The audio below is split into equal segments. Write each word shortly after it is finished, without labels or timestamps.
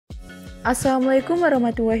Assalamualaikum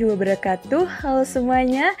warahmatullahi wabarakatuh. Halo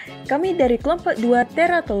semuanya, kami dari kelompok 2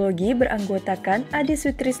 Teratologi beranggotakan Adi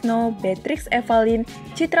Sutrisno, Beatrix Evalin,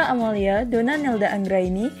 Citra Amalia, Dona Nelda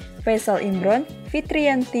Anggraini, Faisal Imron,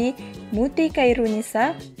 Fitriyanti, Muti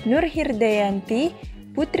Kairunisa, Nur Hirdayanti,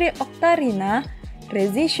 Putri Oktarina,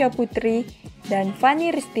 Rezi Syaputri, dan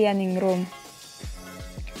Fani Ristianingrum.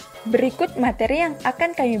 Berikut materi yang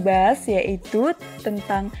akan kami bahas yaitu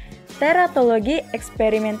tentang Teratologi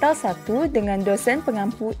Eksperimental 1 dengan dosen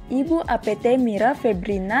pengampu Ibu APT Mira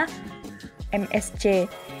Febrina, MSc.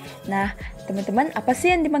 Nah, teman-teman, apa sih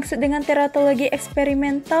yang dimaksud dengan teratologi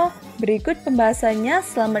eksperimental? Berikut pembahasannya,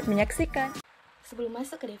 selamat menyaksikan. Sebelum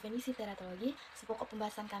masuk ke definisi teratologi, sepokok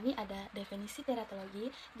pembahasan kami ada definisi teratologi,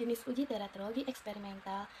 jenis uji teratologi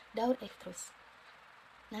eksperimental, daur ekstrus.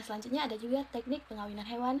 Nah, selanjutnya ada juga teknik pengawinan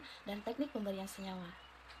hewan dan teknik pemberian senyawa.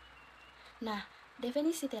 Nah,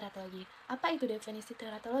 definisi teratologi. Apa itu definisi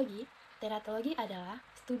teratologi? Teratologi adalah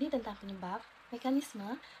studi tentang penyebab,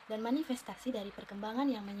 mekanisme, dan manifestasi dari perkembangan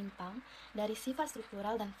yang menyimpang dari sifat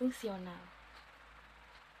struktural dan fungsional.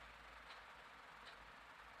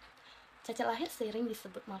 Cacat lahir sering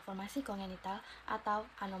disebut malformasi kongenital atau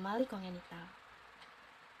anomali kongenital.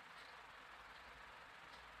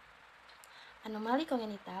 Anomali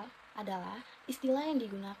kongenital adalah istilah yang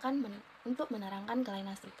digunakan untuk menerangkan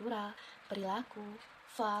kelainan struktural, perilaku,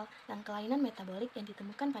 fal, dan kelainan metabolik yang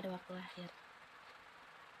ditemukan pada waktu lahir.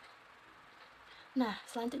 Nah,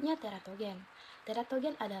 selanjutnya teratogen.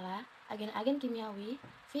 Teratogen adalah agen-agen kimiawi,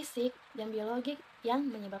 fisik, dan biologik yang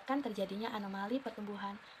menyebabkan terjadinya anomali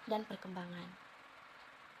pertumbuhan dan perkembangan.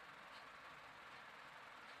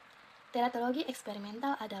 Teratologi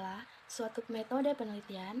eksperimental adalah suatu metode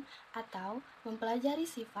penelitian atau mempelajari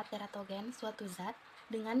sifat teratogen suatu zat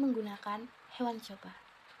dengan menggunakan hewan coba.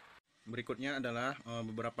 Berikutnya adalah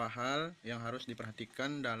beberapa hal yang harus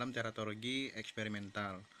diperhatikan dalam teratologi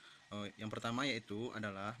eksperimental. Yang pertama yaitu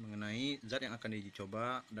adalah mengenai zat yang akan diuji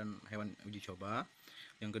coba dan hewan uji coba.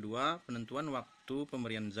 Yang kedua, penentuan waktu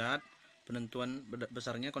pemberian zat, penentuan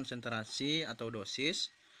besarnya konsentrasi atau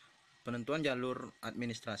dosis, penentuan jalur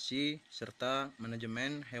administrasi, serta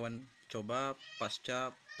manajemen hewan coba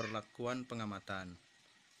pasca perlakuan pengamatan.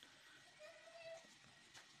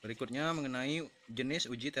 Berikutnya mengenai jenis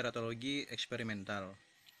uji teratologi eksperimental.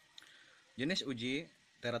 Jenis uji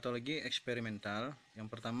teratologi eksperimental yang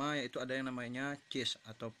pertama yaitu ada yang namanya CIS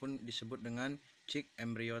ataupun disebut dengan Chick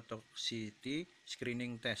Embryo Toxicity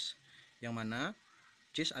Screening Test, yang mana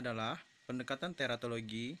CIS adalah pendekatan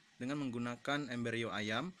teratologi dengan menggunakan embrio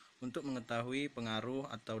ayam untuk mengetahui pengaruh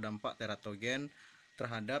atau dampak teratogen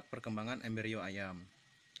terhadap perkembangan embrio ayam.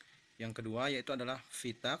 Yang kedua yaitu adalah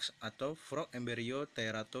VITAX atau Frog Embryo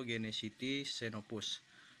Teratogenicity Xenopus.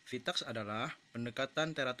 VITAX adalah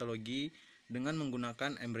pendekatan teratologi dengan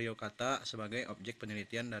menggunakan embrio kata sebagai objek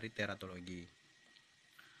penelitian dari teratologi.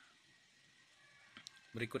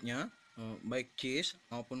 Berikutnya, baik CIS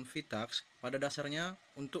maupun VITAX pada dasarnya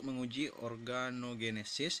untuk menguji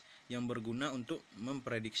organogenesis yang berguna untuk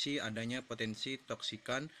memprediksi adanya potensi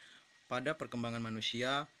toksikan pada perkembangan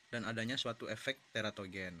manusia dan adanya suatu efek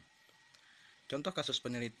teratogen. Contoh kasus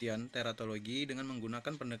penelitian teratologi dengan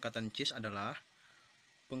menggunakan pendekatan CIS adalah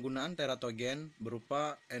penggunaan teratogen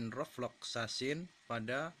berupa enrofloxacin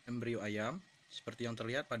pada embrio ayam, seperti yang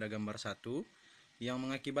terlihat pada gambar 1, yang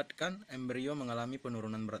mengakibatkan embrio mengalami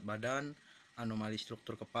penurunan berat badan, anomali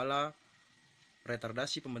struktur kepala,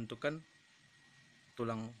 retardasi pembentukan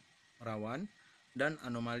tulang rawan, dan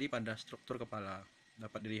anomali pada struktur kepala.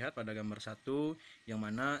 Dapat dilihat pada gambar 1, yang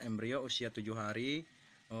mana embrio usia 7 hari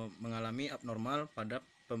mengalami abnormal pada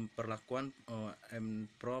perlakuan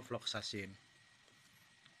enrofloxacin.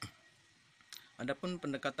 Adapun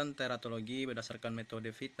pendekatan teratologi berdasarkan metode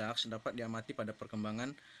VITAX dapat diamati pada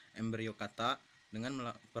perkembangan embrio kata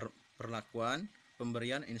dengan perlakuan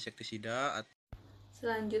pemberian insektisida.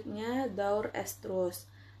 Selanjutnya, daur estrus.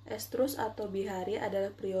 Estrus atau bihari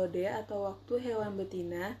adalah periode atau waktu hewan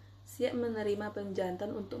betina siap menerima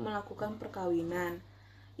penjantan untuk melakukan perkawinan.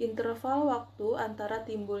 Interval waktu antara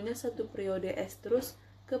timbulnya satu periode estrus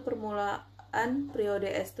ke permulaan periode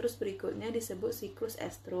estrus berikutnya disebut siklus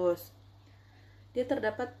estrus. Dia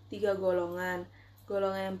terdapat 3 golongan.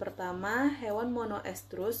 Golongan yang pertama, hewan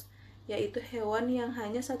monoestrus, yaitu hewan yang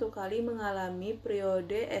hanya satu kali mengalami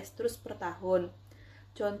periode estrus per tahun.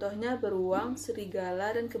 Contohnya beruang,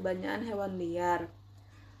 serigala, dan kebanyakan hewan liar.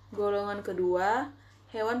 Golongan kedua,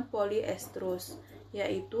 hewan poliestrus,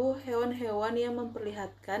 yaitu hewan-hewan yang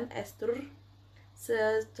memperlihatkan estrus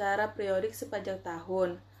secara periodik sepanjang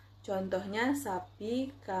tahun. Contohnya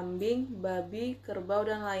sapi, kambing, babi, kerbau,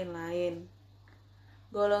 dan lain-lain.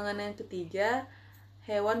 Golongan yang ketiga,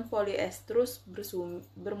 hewan poliestrus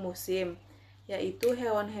bermusim, yaitu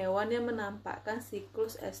hewan-hewan yang menampakkan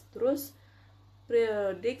siklus estrus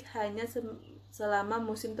periodik hanya selama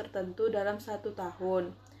musim tertentu dalam 1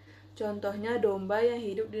 tahun. Contohnya domba yang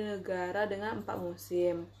hidup di negara dengan 4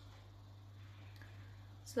 musim.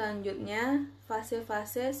 Selanjutnya,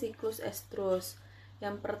 fase-fase siklus estrus.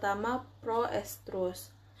 Yang pertama,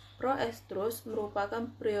 proestrus. Proestrus merupakan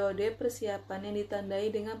periode persiapan yang ditandai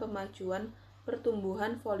dengan pemacuan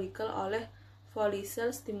pertumbuhan folikel oleh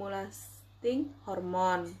follicle stimulating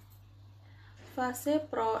hormone. Fase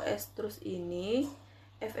proestrus ini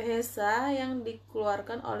FHSA yang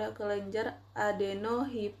dikeluarkan oleh kelenjar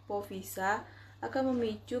adenohipofisa akan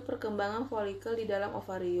memicu perkembangan folikel di dalam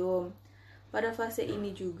ovarium. Pada fase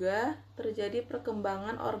ini juga terjadi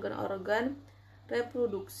perkembangan organ-organ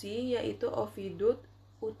reproduksi yaitu ovidut,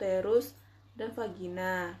 uterus, dan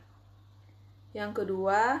vagina. Yang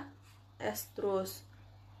kedua, estrus.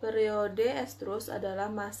 Periode estrus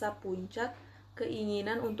adalah masa puncak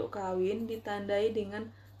keinginan untuk kawin ditandai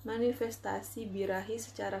dengan manifestasi birahi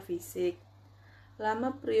secara fisik.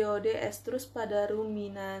 Lama periode estrus pada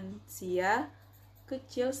ruminansia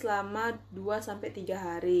kecil selama 2-3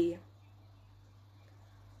 hari.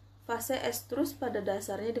 Fase estrus pada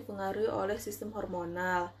dasarnya dipengaruhi oleh sistem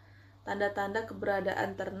hormonal. Tanda-tanda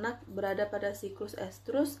keberadaan ternak berada pada siklus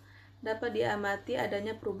estrus dapat diamati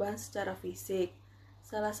adanya perubahan secara fisik.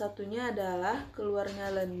 Salah satunya adalah keluarnya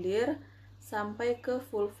lendir sampai ke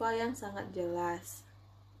vulva yang sangat jelas.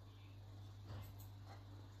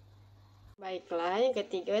 Baiklah, yang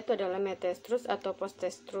ketiga itu adalah metaestrus atau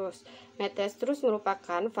postestrus. Metaestrus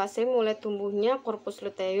merupakan fase mulai tumbuhnya korpus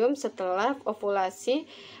luteum setelah ovulasi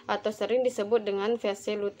atau sering disebut dengan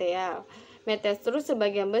fase luteal. Metaestrus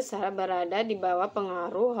sebagian besar berada di bawah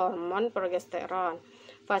pengaruh hormon progesteron.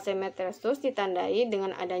 Fase metaestrus ditandai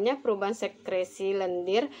dengan adanya perubahan sekresi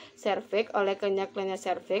lendir serviks oleh kelenjar-kelenjar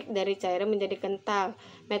serviks dari cair menjadi kental.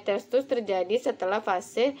 Metaestrus terjadi setelah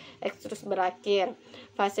fase estrus berakhir.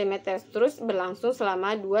 Fase metaestrus berlangsung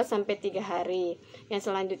selama 2-3 hari. Yang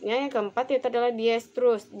selanjutnya yang keempat itu adalah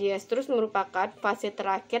diestrus. Diestrus merupakan fase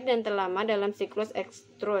terakhir dan terlama dalam siklus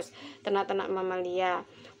estrus ternak-ternak mamalia.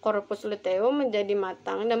 Korpus luteum menjadi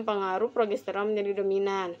matang dan pengaruh progesteron menjadi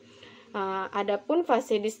dominan. Adapun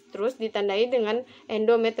fase diestrus ditandai dengan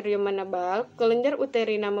endometrium menebal, kelenjar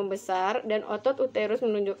uterina membesar, dan otot uterus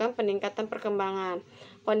menunjukkan peningkatan perkembangan.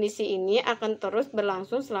 Kondisi ini akan terus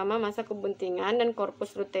berlangsung selama masa kebuntingan dan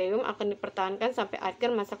korpus luteum akan dipertahankan sampai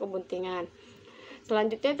akhir masa kebuntingan.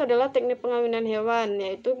 Selanjutnya itu adalah teknik pengawinan hewan,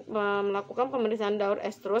 yaitu melakukan pemeriksaan daur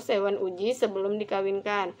estrus hewan uji sebelum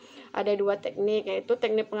dikawinkan. Ada 2 teknik, yaitu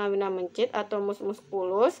teknik pengawinan mencit atau mus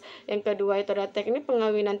musculus. Yang kedua itu adalah teknik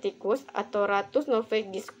pengawinan tikus atau ratus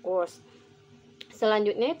norvegicus.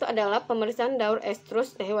 Selanjutnya itu adalah pemeriksaan daur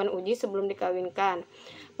estrus hewan uji sebelum dikawinkan.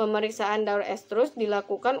 Pemeriksaan daur estrus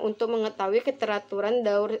dilakukan untuk mengetahui keteraturan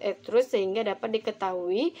daur estrus sehingga dapat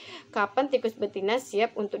diketahui kapan tikus betina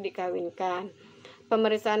siap untuk dikawinkan.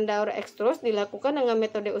 Pemeriksaan daur estrus dilakukan dengan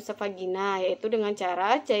metode usap vagina, yaitu dengan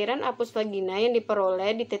cara cairan apus vagina yang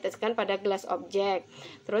diperoleh diteteskan pada gelas objek.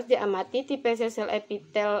 Terus diamati tipe sel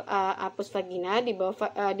epitel apus vagina di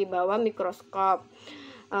bawah mikroskop.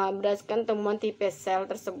 Berdasarkan temuan tipe sel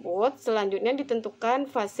tersebut, selanjutnya ditentukan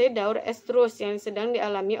fase daur estrus yang sedang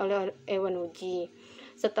dialami oleh hewan uji.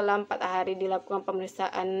 Setelah 4 hari dilakukan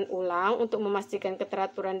pemeriksaan ulang untuk memastikan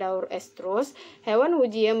keteraturan daur estrus, hewan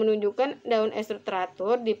uji yang menunjukkan daun estrus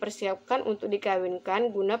teratur dipersiapkan untuk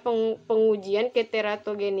dikawinkan guna pengujian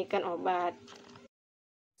keteratogenikan obat.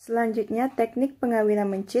 Selanjutnya, teknik pengawinan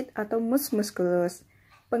mencit atau mus musculus.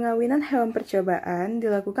 Pengawinan hewan percobaan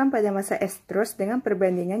dilakukan pada masa estrus dengan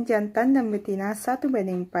perbandingan jantan dan betina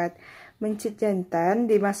 1:4. Mencit jantan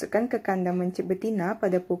dimasukkan ke kandang mencit betina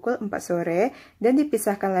pada pukul 4 sore dan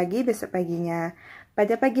dipisahkan lagi besok paginya.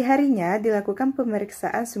 Pada pagi harinya dilakukan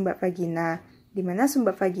pemeriksaan sumbat vagina, di mana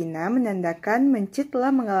sumbat vagina menandakan mencit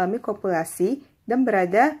telah mengalami kopulasi dan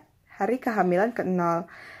berada hari kehamilan ke-0.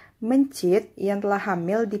 Mencit yang telah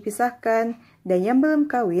hamil dipisahkan dan yang belum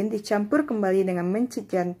kawin dicampur kembali dengan mencit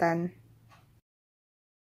jantan.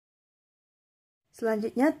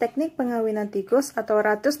 Selanjutnya, teknik pengawinan tikus atau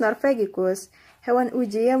ratus norvegicus. Hewan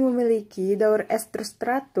uji yang memiliki daur estrus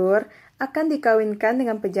teratur akan dikawinkan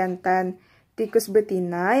dengan pejantan. Tikus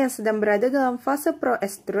betina yang sedang berada dalam fase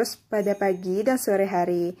proestrus pada pagi dan sore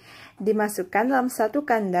hari. Dimasukkan dalam satu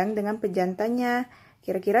kandang dengan pejantannya,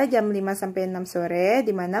 kira-kira jam 5-6 sore,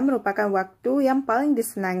 di mana merupakan waktu yang paling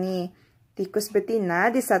disenangi. Tikus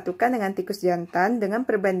betina disatukan dengan tikus jantan dengan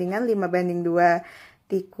perbandingan 5:2.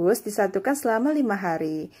 Tikus disatukan selama 5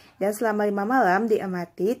 hari, dan selama 5 malam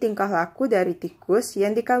diamati tingkah laku dari tikus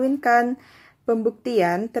yang dikawinkan.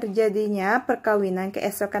 Pembuktian terjadinya perkawinan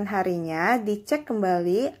keesokan harinya dicek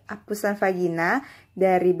kembali apusan vagina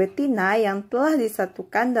dari betina yang telah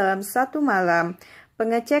disatukan dalam 1 malam.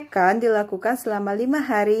 Pengecekan dilakukan selama 5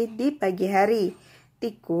 hari di pagi hari.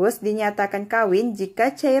 Tikus dinyatakan kawin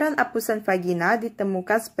jika cairan apusan vagina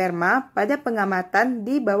ditemukan sperma pada pengamatan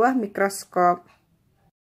di bawah mikroskop.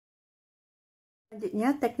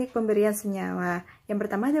 Selanjutnya, teknik pemberian senyawa. Yang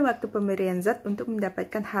pertama ada waktu pemberian zat untuk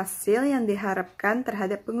mendapatkan hasil yang diharapkan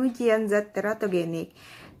terhadap pengujian zat teratogenik.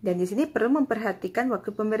 Dan di sini perlu memperhatikan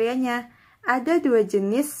waktu pemberiannya. Ada 2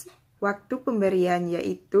 jenis waktu pemberian,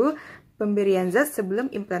 yaitu pemberian zat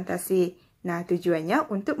sebelum implantasi. Nah,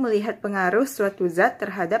 tujuannya untuk melihat pengaruh suatu zat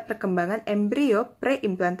terhadap perkembangan embrio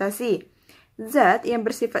preimplantasi. Zat yang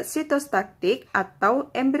bersifat sitostaktik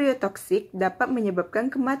atau embriotoksik dapat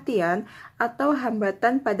menyebabkan kematian atau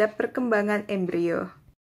hambatan pada perkembangan embrio.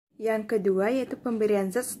 Yang kedua yaitu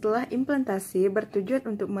pemberian zat setelah implantasi bertujuan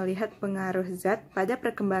untuk melihat pengaruh zat pada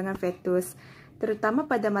perkembangan fetus, terutama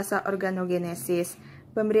pada masa organogenesis.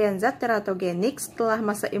 Pemberian zat teratogenik setelah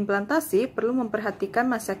masa implantasi perlu memperhatikan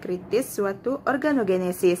masa kritis suatu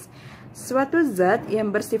organogenesis. Suatu zat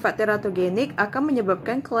yang bersifat teratogenik akan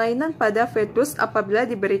menyebabkan kelainan pada fetus apabila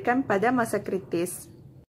diberikan pada masa kritis.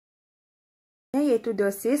 Yaitu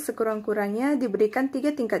dosis sekurang-kurangnya diberikan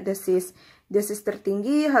 3 tingkat dosis. Dosis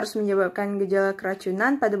tertinggi harus menyebabkan gejala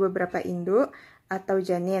keracunan pada beberapa induk atau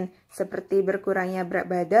janin, seperti berkurangnya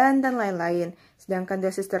berat badan dan lain-lain. Sedangkan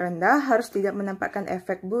dosis terendah harus tidak menampakkan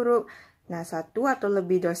efek buruk. Nah, 1 atau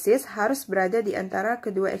lebih dosis harus berada di antara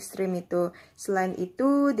kedua ekstrem itu. Selain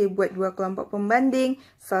itu, dibuat 2 kelompok pembanding.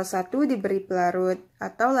 Salah satu diberi pelarut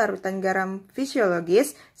atau larutan garam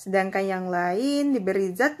fisiologis, sedangkan yang lain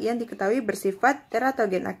diberi zat yang diketahui bersifat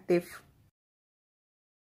teratogen aktif.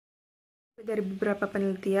 Dari beberapa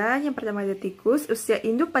penelitian, yang pertama ada tikus, usia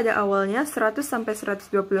induk pada awalnya 100-120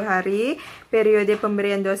 hari, periode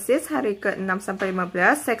pemberian dosis hari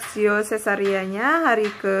ke-6-15, seksio sesarianya hari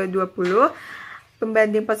ke-20,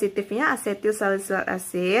 pembanding positifnya asetil salisilat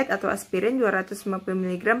asid atau aspirin 250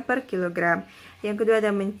 mg per kilogram. Yang kedua ada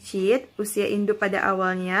mencit, usia induk pada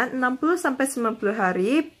awalnya 60-90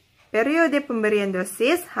 hari, periode pemberian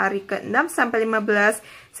dosis hari ke-6-15,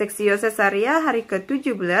 seksio cesaria hari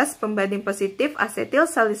ke-17, pembanding positif asetil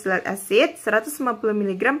salisilat asid 150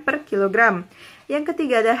 mg per kilogram. Yang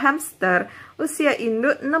ketiga ada hamster, usia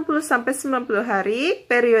induk 60-90 hari,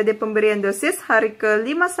 periode pemberian dosis hari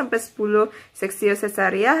ke-5-10, seksio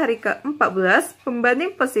cesaria hari ke-14,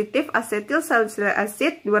 pembanding positif asetil salisilat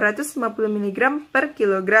asid 250 mg per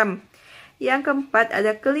kilogram. Yang keempat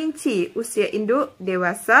ada kelinci, usia induk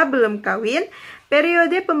dewasa belum kawin,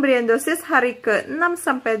 periode pemberian dosis hari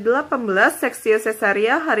ke-6-18, seksio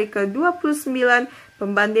cesaria hari ke-29,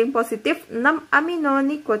 pembanding positif 6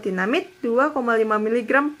 aminonikotinamid 2,5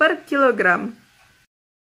 mg per kilogram.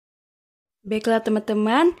 Baiklah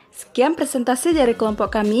teman-teman, sekian presentasi dari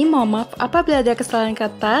kelompok kami. Mohon maaf apabila ada kesalahan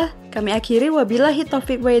kata. Kami akhiri wabillahi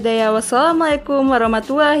taufik wa hidayah. Wassalamualaikum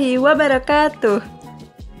warahmatullahi wabarakatuh.